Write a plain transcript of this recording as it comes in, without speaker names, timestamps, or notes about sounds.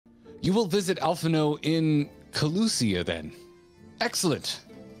You will visit Alphino in Kholusia then. Excellent.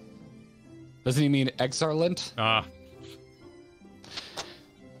 Doesn't he mean excellent?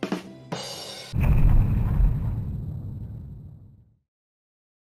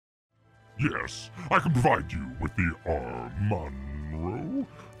 Yes, I can provide you with the Monroe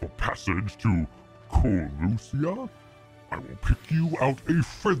for passage to Kholusia. I will pick you out a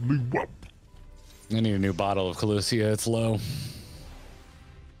friendly whelp. I need a new bottle of Kholusia. It's low.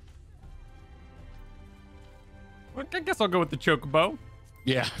 Well, I guess I'll go with the chocobo.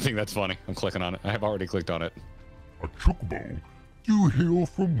 Yeah, I think that's funny. I'm clicking on it. I have already clicked on it. A chocobo? Do you hail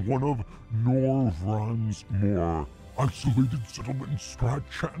from one of Norvran's more isolated settlements,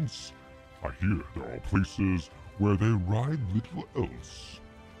 perchance? I hear there are places where they ride little else.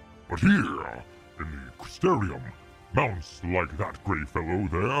 But here, in the Crystarium, mounts like that gray fellow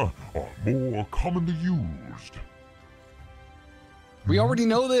there are more commonly used. We already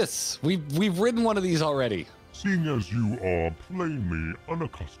know this. We've ridden one of these already. Seeing as you are plainly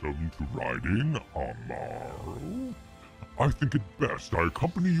unaccustomed to riding Amaro, I think it best I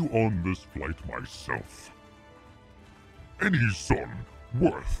accompany you on this flight myself. Any son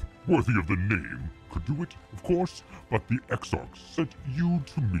worthy of the name could do it, of course, but the Exarch sent you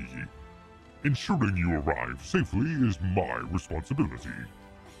to me. Ensuring you arrive safely is my responsibility.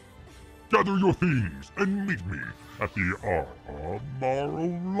 Gather your things and meet me at the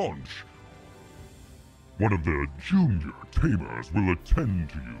Amaro launch. One of the junior tamers will attend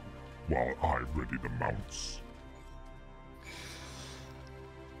to you while I ready the mounts.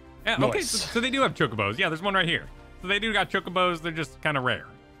 Yeah, Nice. okay, so they do have chocobos. Yeah, there's one right here. So they do got chocobos, they're just kind of rare.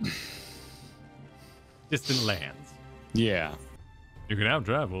 Distant lands. Yeah. You can now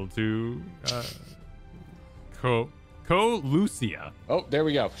travel to Kholusia. Oh, there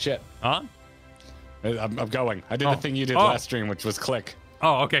we go. Shit. Huh? I'm going. I did the thing you did last stream, which was click.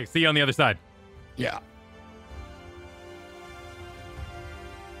 Oh, okay. See you on the other side. Yeah.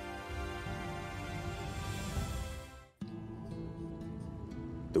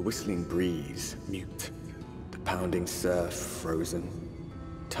 The whistling breeze, mute. The pounding surf, frozen.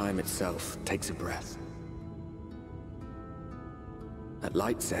 Time itself takes a breath. At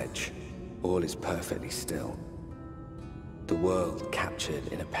light's edge, all is perfectly still. The world captured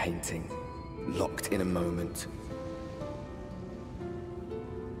in a painting, locked in a moment.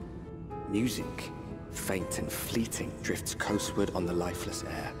 Music, faint and fleeting, drifts coastward on the lifeless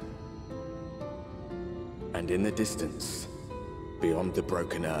air. And in the distance, beyond the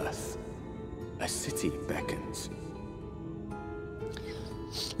broken earth, a city beckons.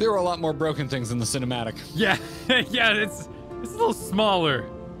 There were a lot more broken things in the cinematic. Yeah, yeah, it's a little smaller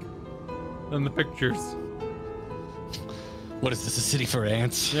than the pictures. What is this, a city for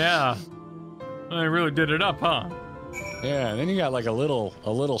ants? Yeah. They really did it up, huh? Yeah, and then you got like a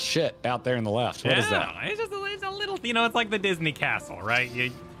little shit out there in the left. What is that? It's just it's a little, you know, it's like the Disney castle, right?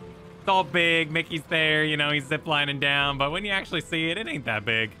 It's all big, Mickey's there, you know, he's ziplining down, but when you actually see it, it ain't that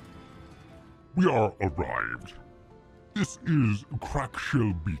big. We are arrived. This is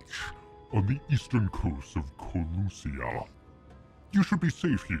Crackshell Beach on the eastern coast of Kholusia. You should be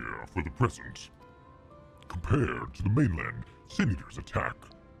safe here for the present. Compared to the mainland, Sin Eaters attacks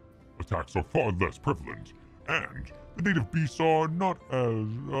are far less prevalent, and the native beasts are not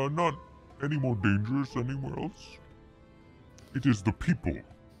any more dangerous anywhere else. It is the people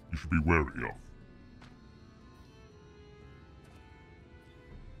you should be wary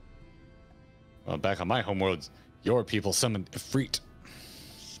of. Back on my homeworld, your people summoned Ifrit.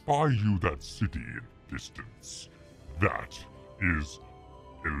 Spy you that city in distance. That is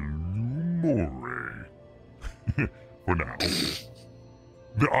Illumore. For now.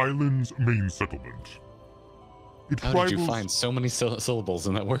 The island's main settlement. How did you find so many syllables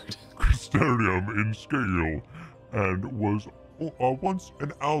in that word? Crystarium in scale, and was once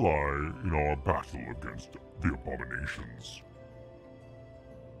an ally in our battle against the abominations.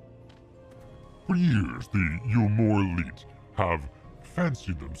 For years, the Illumore elite have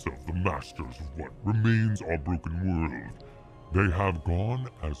fancied themselves the masters of what remains our broken world. They have gone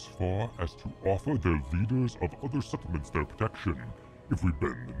as far as to offer their leaders of other settlements their protection if we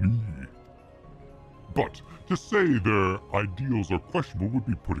bend the knee. But to say their ideals are questionable would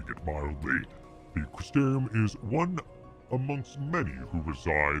be putting it mildly. The Crystarium is one amongst many who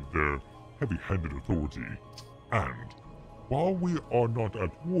reside their heavy-handed authority. And while we are not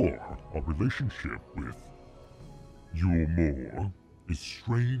at war, our relationship with Illumore is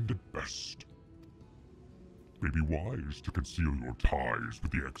strained at best. May be wise to conceal your ties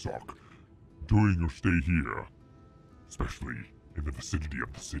with the Exarch during your stay here, especially in the vicinity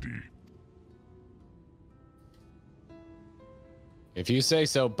of the city. If you say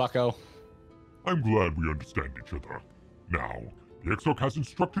so, bucko. I'm glad we understand each other. Now, the Exarch has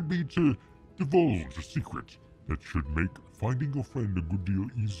instructed me to divulge a secret that should make finding your friend a good deal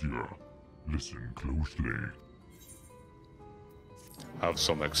easier. Listen closely. Have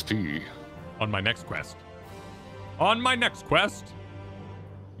some XP. On my next quest. On my next quest.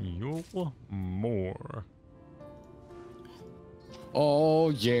 You'll more.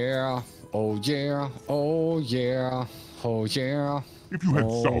 Oh yeah. Oh yeah. Oh yeah. Oh yeah. If you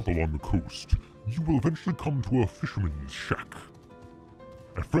head south along the coast, you will eventually come to a fisherman's shack.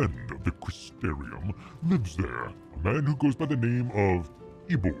 A friend of the Crystarium lives there, a man who goes by the name of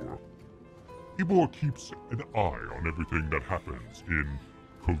Ibor. Ibor keeps an eye on everything that happens in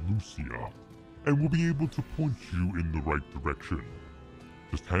Kholusia, and will be able to point you in the right direction.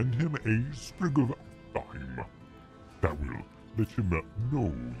 Just hand him a sprig of thyme. That will let him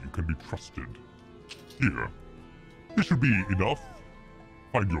know you can be trusted. Here, this should be enough.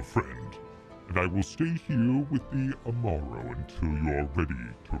 Find your friend, and I will stay here with the Amaro until you are ready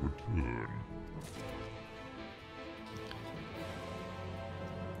to return.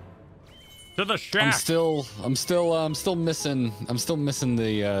 To the shack. I'm still missing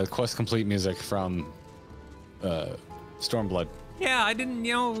the quest complete music from Stormblood. Yeah, I didn't,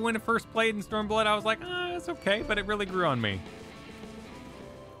 when it first played in Stormblood, I was like, it's okay, but it really grew on me.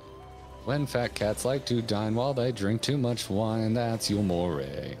 When fat cats like to dine while they drink too much wine, that's your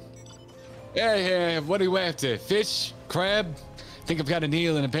moray. Hey, what are you after? Fish? Crab? Think I've got an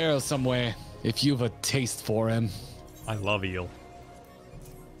eel in a barrel somewhere, if you've a taste for him. I love eel.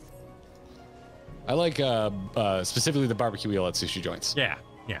 I like specifically the barbecue eel at sushi joints. Yeah.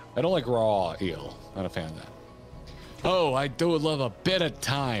 I don't like raw eel. Not a fan of that. Oh, I do love a bit of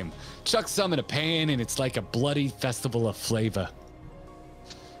thyme. Chuck some in a pan and it's like a bloody festival of flavor.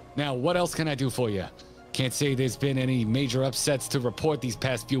 Now, what else can I do for you? Can't say there's been any major upsets to report these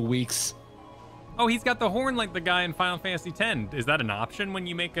past few weeks. Oh, he's got the horn like the guy in Final Fantasy X. Is that an option when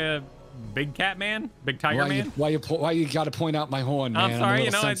you make a big cat man? Big tiger man? Why you gotta point out my horn, man? I'm sorry, a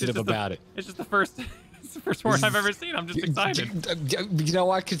little sensitive about it. It's just the first... It's the first horn I've ever seen. I'm just excited.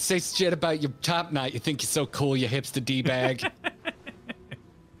 I could say shit about your top knot. You think you're so cool, you hipster D-bag.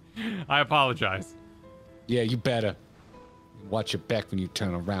 I apologize. Yeah, you better. Watch your back when you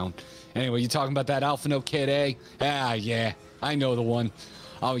turn around. Anyway, you talking about that Alphino kid, eh? Ah, yeah. I know the one.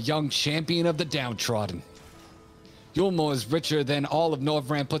 Our young champion of the downtrodden. Yulmore is richer than all of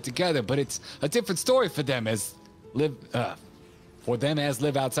Norvrand put together, but it's a different story for them as live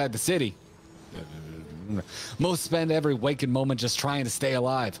outside the city. Most spend every waking moment just trying to stay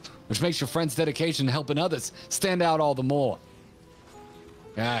alive, which makes your friend's dedication to helping others stand out all the more.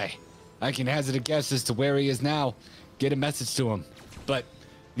 Aye, I can hazard a guess as to where he is now. Get a message to him, but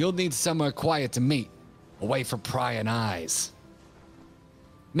you'll need somewhere quiet to meet, away from prying eyes.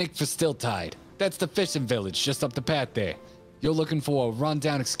 Make for Stilltide. That's the fishing village just up the path there. You're looking for a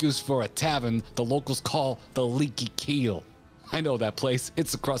rundown excuse for a tavern the locals call the Leaky Keel. I know that place.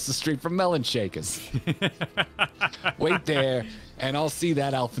 It's across the street from Melon Shakers. Wait there, and I'll see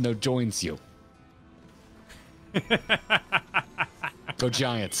that Alphino joins you. Go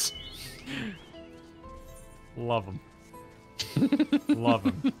Giants. Love them. Love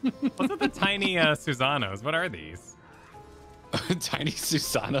them. What's with the tiny Susanos? What are these? Tiny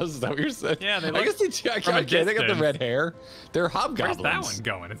Susanos? Is that what you're saying? Yeah, they look I guess they got the red hair. They're hobgoblins. Where's that one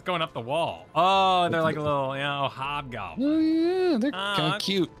going? It's going up the wall. Oh, they're like a little, hobgoblin. Oh yeah, they're kind of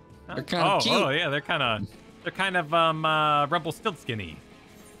cute. They're kind of cute. Oh yeah, they're kind of Rumpelstiltskin-y.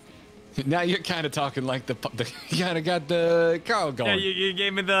 Now you're kind of talking like you kind of got the Carl going. Yeah, you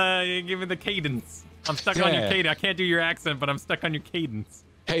gave me the cadence. I'm stuck on your cadence. I can't do your accent, but I'm stuck on your cadence.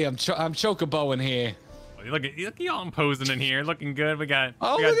 Hey, I'm Chocobo in here. Look at y'all imposing in here, looking good. We got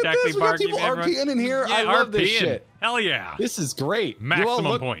look at Jack this. We got people RPing in here. Yeah, I love RPing. this shit. Hell yeah. This is great.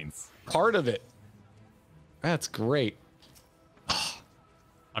 Maximum points. Part of it. That's great.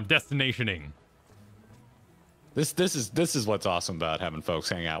 I'm destinationing. This is what's awesome about having folks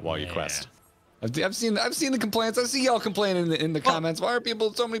hang out while you quest. I've seen the complaints. I see y'all complaining in the comments. Why are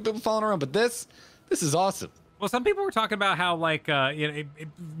so many people following around? But this is awesome. Well, some people were talking about how, like, we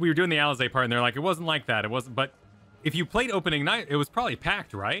were doing the Alizé part, and they're like, it wasn't like that. It wasn't, but if you played opening night, it was probably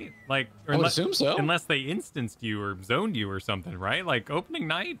packed, right? Like, I would assume so. Unless they instanced you or zoned you or something, right? Like, opening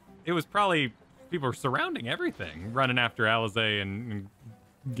night, it was probably, people were surrounding everything, running after Alizé and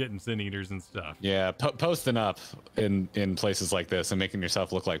getting Sin Eaters and stuff. Yeah, posting up in places like this and making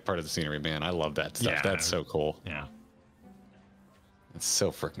yourself look like part of the scenery, man. I love that stuff. Yeah, that's so cool. Yeah. It's so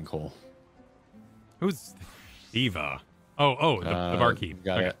freaking cool. Who's Eva? The barkeep.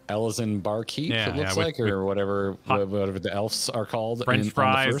 Got it. Ellison Barkeep, Yeah, it looks with like, or whatever the elves are called. French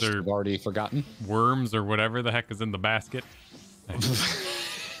fries, or or I've already forgotten. Worms, or whatever the heck is in the basket.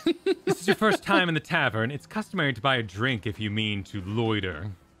 This is your first time in the tavern. It's customary to buy a drink if you mean to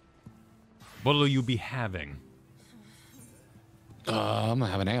loiter. What will you be having? I'm gonna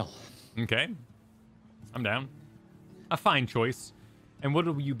have an ale. Okay. I'm down. A fine choice. And what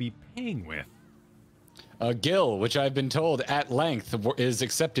will you be paying with? A gill, which I've been told at length is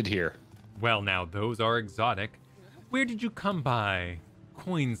accepted here. Well, now, those are exotic. Where did you come by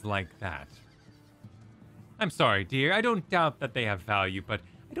coins like that? I'm sorry, dear. I don't doubt that they have value, but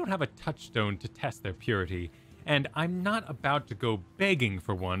I don't have a touchstone to test their purity. And I'm not about to go begging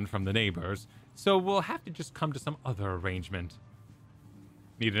for one from the neighbors, so we'll have to just come to some other arrangement.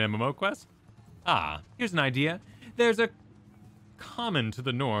 Need an MMO quest? Ah, here's an idea. There's a common to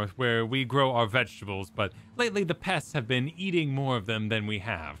the north where we grow our vegetables, but lately the pests have been eating more of them than we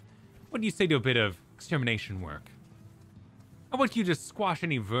have. What do you say to a bit of extermination work? I want you to squash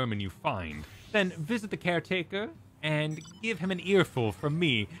any vermin you find, then visit the caretaker and give him an earful from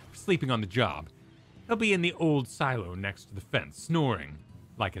me for sleeping on the job. He'll be in the old silo next to the fence, snoring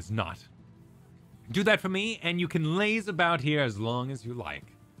like as not. Do that for me, and you can laze about here as long as you like.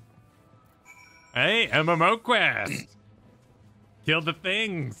 Hey, MMO quest! Kill the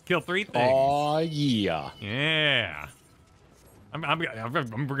things. Kill 3 things. Oh yeah. Yeah. We're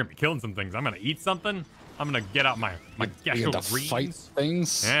gonna be killing some things. I'm gonna eat something. I'm gonna get out my You get to fight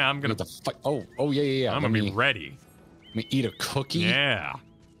things. Yeah, I'm gonna. You get to fight. Oh yeah. I'm gonna be ready. Let me eat a cookie. Yeah.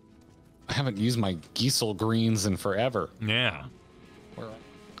 I haven't used my Giesel greens in forever. Yeah.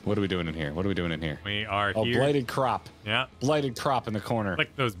 What are we doing in here? We are here. Blighted crop. Yeah. Blighted crop in the corner.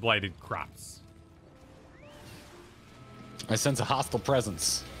 Click those blighted crops. I sense a hostile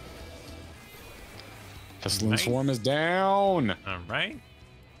presence. Pestilent Nice. Swarm is down. All right.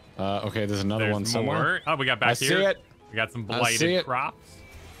 Okay, there's another one somewhere. More. Oh, we got back here. I see it. We got some blighted crops.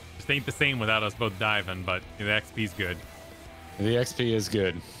 Just ain't the same without us both diving, but the XP's good. The XP is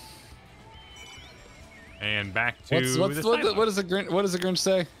good. And back to what does the Grinch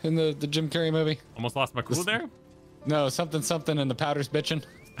say in the Jim Carrey movie? Almost lost my cool there? No, something and the powder's bitchin'.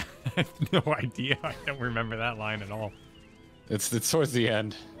 I have no idea. I don't remember that line at all. It's towards the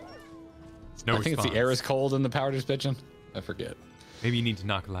end. No I think it's the air is cold and the powder's bitchin'. I forget. Maybe you need to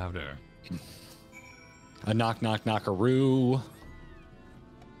knock louder. A knockaroo.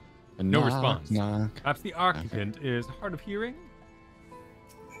 No response. Knock. Perhaps the occupant is hard of hearing?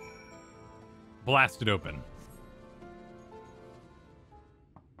 Blast it open.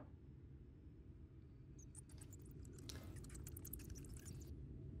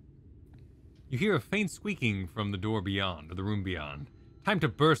 You hear a faint squeaking from the door beyond, or the room beyond. Time to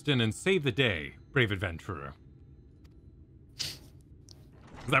burst in and save the day, brave adventurer. Is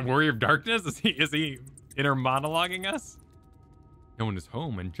that Warrior of Darkness? Is he inner monologuing us? No one is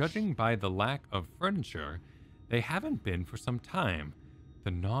home, and judging by the lack of furniture, they haven't been for some time. The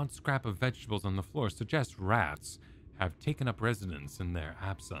gnawed scrap of vegetables on the floor suggests rats have taken up residence in their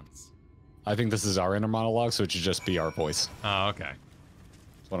absence. I think this is our inner monologue, so it should just be our voice. Oh, okay.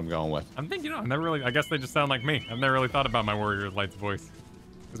 That's what I'm going with. I'm thinking, I've never really, I guess they just sound like me. I've never really thought about my Warrior of Light's voice.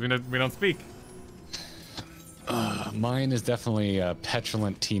 Because we don't speak. Mine is definitely a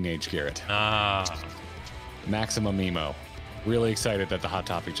petulant teenage Garrett. Maximum emo. Really excited that the Hot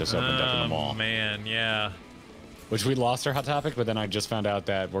Topic just opened up in the mall. Oh, man, yeah. Which we lost our Hot Topic, but then I just found out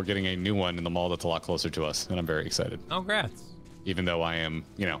that we're getting a new one in the mall that's a lot closer to us, and I'm very excited. Oh, congrats. Even though I am,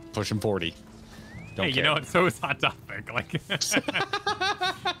 pushing 40. Don't hey, care. you know what? So is Hot Topic. Like,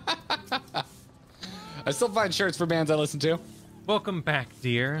 I still find shirts for bands I listen to. welcome back,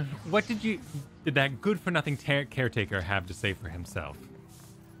 dear. What did that good-for-nothing caretaker have to say for himself?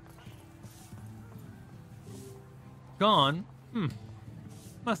 Gone?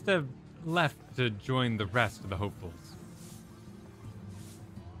 Must have left to join the rest of the hopefuls.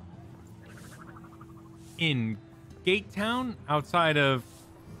 In Gate Town, outside of...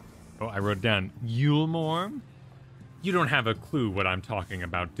 Oh, I wrote it down. Yulemore? You don't have a clue what I'm talking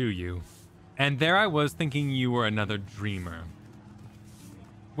about, do you? And there I was thinking you were another dreamer.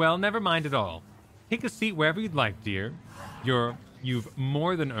 Well, never mind at all. Take a seat wherever you'd like, dear. You've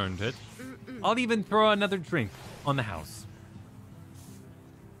more than earned it. I'll even throw another drink on the house.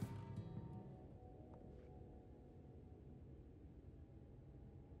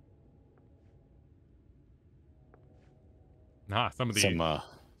 Some of the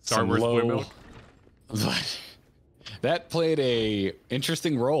Star Wars Blue Milk. That played a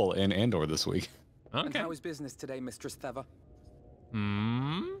interesting role in Andor this week. Okay. And how is business today, Mistress Theva?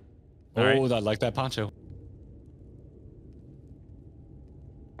 Right. I like that poncho.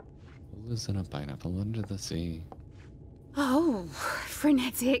 Lives in a pineapple under the sea. Oh,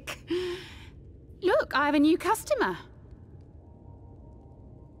 frenetic. Look, I have a new customer.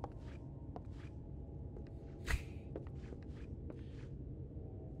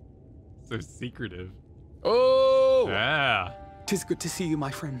 So secretive. Oh! Yeah. 'Tis good to see you,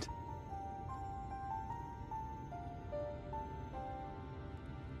 my friend.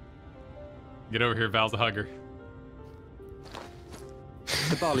 Get over here, Val's a hugger.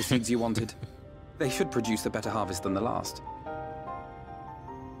 The barley seeds you wanted. They should produce a better harvest than the last.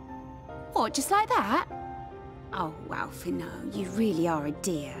 What, just like that? Oh, Alphino, you really are a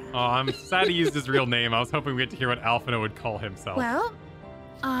dear. Oh, I'm sad he used his real name. I was hoping we'd get to hear what Alphino would call himself. Well,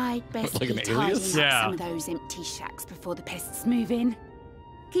 I'd best Like be an tidying alias? up Yeah. some of those empty shacks before the pests move in.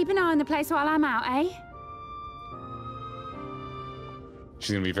 Keep an eye on the place while I'm out, eh?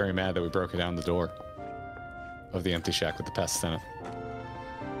 She's gonna be very mad that we broke down the door of the empty shack with the pests in it.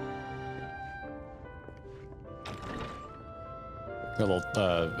 Got a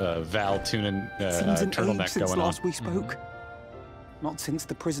little Val tuna Seems an age turtleneck since going on. last we spoke. Not since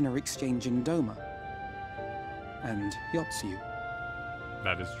the prisoner exchange in Doma. And Yotsu.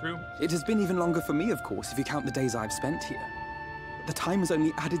 That is true. It has been even longer for me, of course, if you count the days I've spent here. But the time has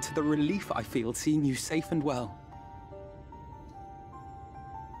only added to the relief I feel seeing you safe and well.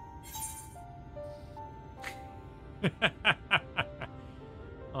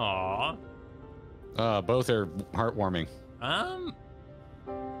 Aww. Both are heartwarming.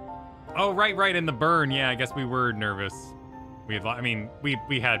 Oh, right, in the burn. Yeah, I guess we were nervous. We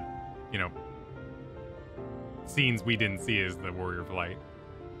had, you know, scenes we didn't see as the Warrior of Light.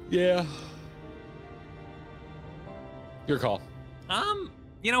 Yeah. Your call.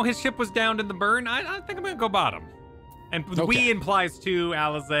 You know, his ship was downed in the burn. I think I'm gonna go bottom. And Okay. we implies too,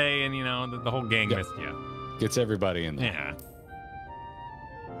 Alizé, and you know, the whole gang missed you. Gets everybody in there.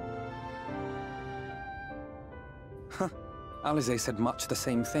 Yeah. Alizé said much the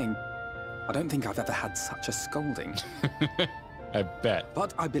same thing. I don't think I've ever had such a scolding. I bet.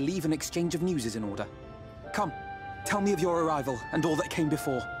 But I believe an exchange of news is in order. Come, tell me of your arrival and all that came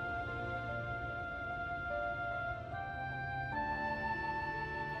before.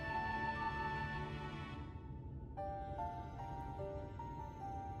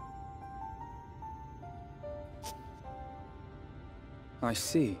 I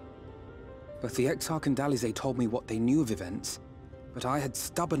see. Both the Exarch and Alizé told me what they knew of events, but I had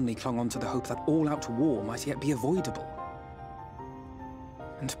stubbornly clung on to the hope that all-out war might yet be avoidable.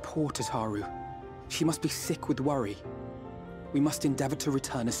 And poor Tataru. She must be sick with worry. We must endeavor to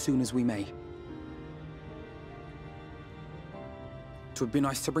return as soon as we may. It would be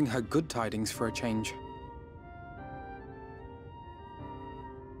nice to bring her good tidings for a change.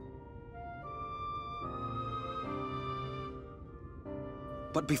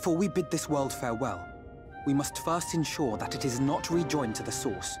 But before we bid this world farewell, we must first ensure that it is not rejoined to the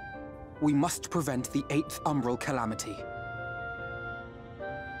source. We must prevent the 8th Umbral calamity.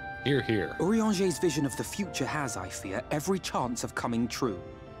 Hear, hear. Urianger's vision of the future has, I fear, every chance of coming true.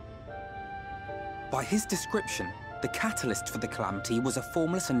 By his description, the catalyst for the calamity was a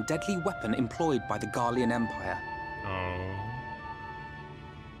formless and deadly weapon employed by the Garlean Empire. Oh.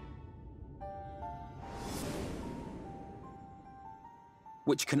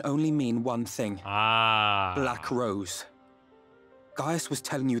 Which can only mean one thing. Ah. Black Rose. Gaius was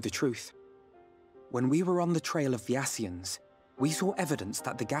telling you the truth. When we were on the trail of the Ascians, we saw evidence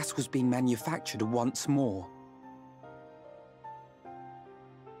that the gas was being manufactured once more.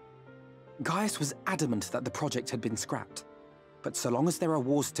 Gaius was adamant that the project had been scrapped. But so long as there are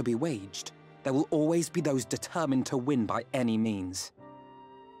wars to be waged, there will always be those determined to win by any means.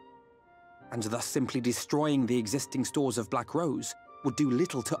 And thus simply destroying the existing stores of Black Rose would do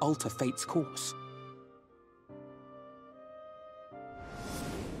little to alter fate's course.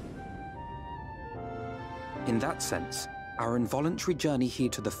 In that sense, our involuntary journey here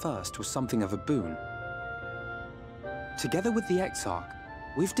to the First was something of a boon. Together with the Exarch,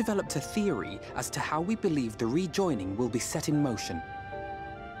 we've developed a theory as to how we believe the rejoining will be set in motion.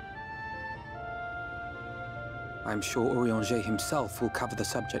 I'm sure Urianger himself will cover the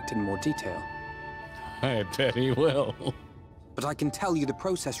subject in more detail. I bet he will. But I can tell you the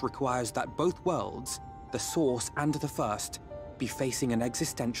process requires that both worlds, the Source and the First, be facing an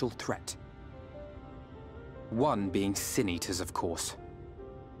existential threat. One being Sin-Eaters, of course.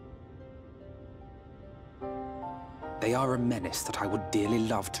 They are a menace that I would dearly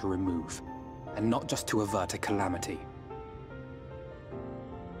love to remove, and not just to avert a calamity.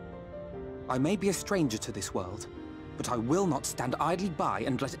 I may be a stranger to this world, but I will not stand idly by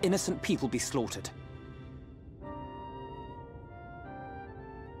and let innocent people be slaughtered.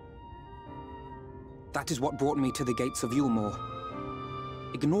 That is what brought me to the gates of Yulmore.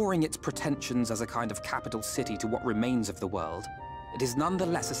 Ignoring its pretensions as a kind of capital city to what remains of the world, it is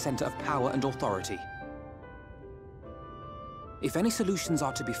nonetheless a center of power and authority. If any solutions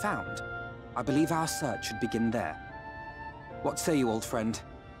are to be found, I believe our search should begin there. What say you, old friend?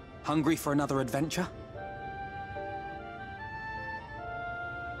 Hungry for another adventure?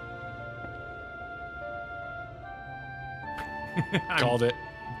 Called it.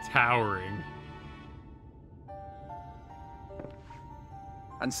 Towering.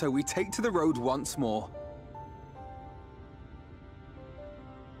 And so we take to the road once more.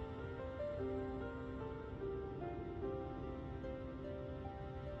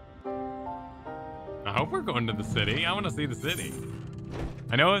 I hope we're going to the city. I want to see the city.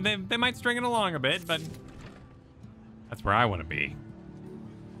 I know they might string it along a bit, but that's where I want to be.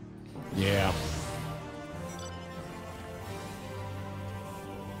 Yeah.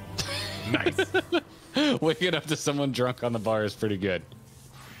 Nice. Waking up to someone drunk on the bar is pretty good.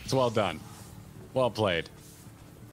 It's well done. Well played.